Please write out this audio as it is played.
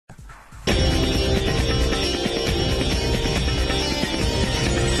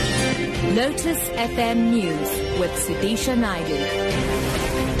Lotus FM News with Sudisha Naidu.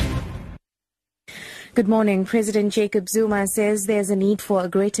 Good morning. President Jacob Zuma says there's a need for a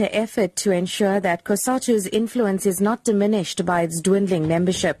greater effort to ensure that COSATU's influence is not diminished by its dwindling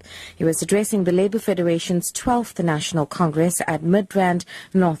membership. He was addressing the Labour Federation's 12th National Congress at Midrand,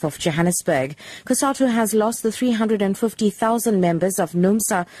 north of Johannesburg. COSATU has lost the 350,000 members of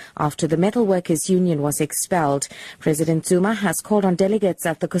NUMSA after the Metalworkers Union was expelled. President Zuma has called on delegates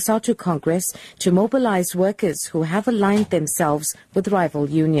at the COSATU Congress to mobilize workers who have aligned themselves with rival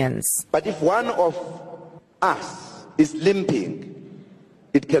unions. But if one of us is limping,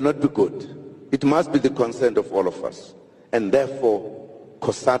 it cannot be good. It must be the consent of all of us. And therefore,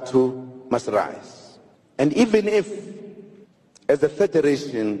 COSATU must rise. And even if, as a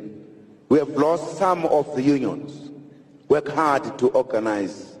federation, we have lost some of the unions, work hard to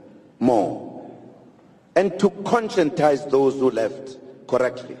organize more and to conscientize those who left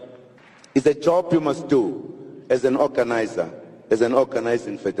correctly. It's a job you must do as an organizer, as an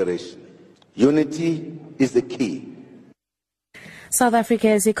organizing federation. Unity is the key. South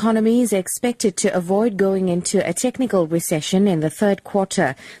Africa's economy is expected to avoid going into a technical recession in the third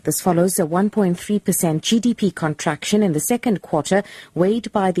quarter. This follows a 1.3% GDP contraction in the second quarter, weighed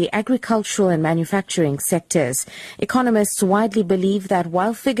by the agricultural and manufacturing sectors. Economists widely believe that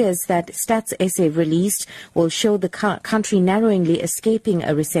while figures that Stats SA released will show the country narrowly escaping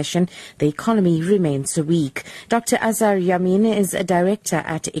a recession, the economy remains weak. Dr. Azar Yamin is a director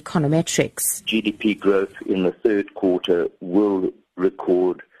at Econometrics. GDP growth in the third quarter will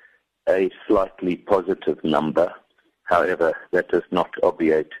record a slightly positive number. However, that does not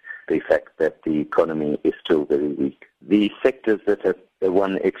obviate the fact that the economy is still very weak. The sectors that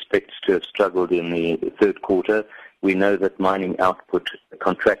one expects to have struggled in the third quarter, we know that mining output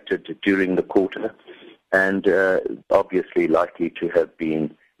contracted during the quarter and obviously likely to have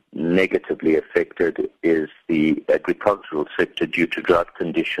been negatively affected is the agricultural sector due to drought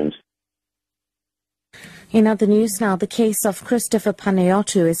conditions. In other news now, the case of Christopher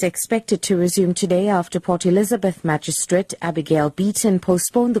Panayiotou is expected to resume today after Port Elizabeth Magistrate Abigail Beaton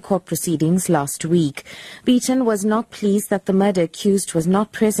postponed the court proceedings last week. Beaton was not pleased that the murder accused was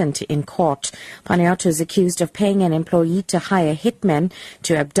not present in court. Panayiotou is accused of paying an employee to hire hitmen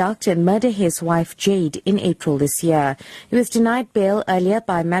to abduct and murder his wife Jade in April this year. He was denied bail earlier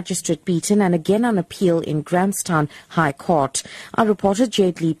by Magistrate Beaton and again on appeal in Grahamstown High Court. Our reporter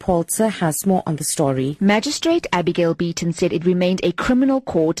Jade Lee Paulser has more on the story. Magistrate Abigail Beaton said it remained a criminal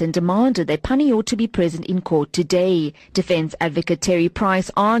court and demanded that Panayiotou be present in court today. Defence advocate Terry Price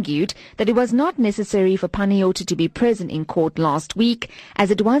argued that it was not necessary for Panayiotou to be present in court last week,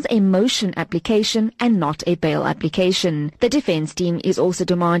 as it was a motion application and not a bail application. The defence team is also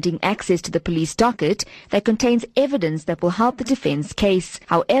demanding access to the police docket that contains evidence that will help the defence case.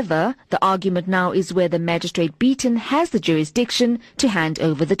 However, the argument now is whether Magistrate Beaton has the jurisdiction to hand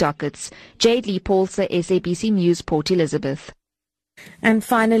over the dockets. Jade Lee Paulser, SABC News, Port Elizabeth. And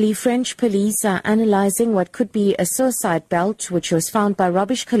finally, French police are analysing what could be a suicide belt which was found by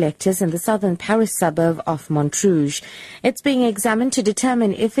rubbish collectors in the southern Paris suburb of Montrouge. It's being examined to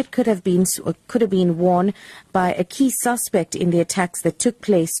determine if it could have been worn by a key suspect in the attacks that took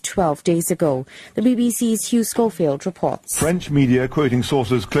place 12 days ago. The BBC's Hugh Schofield reports. French media, quoting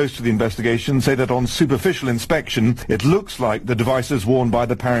sources close to the investigation, say that on superficial inspection, it looks like the devices worn by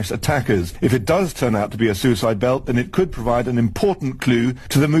the Paris attackers. If it does turn out to be a suicide belt, then it could provide an important clue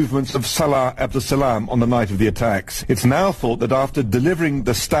to the movements of Salah Abdeslam on the night of the attacks. It's now thought that after delivering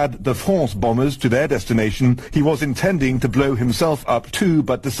the Stade de France bombers to their destination, he was intending to blow himself up too,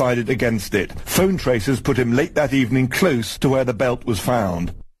 but decided against it. Phone tracers put him late that evening close to where the belt was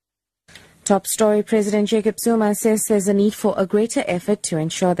found. Top story. President Jacob Zuma says there's a need for a greater effort to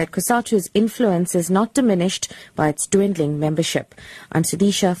ensure that COSATU's influence is not diminished by its dwindling membership. I'm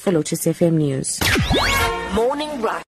Sudisha for Lotus FM News. Morning Rush.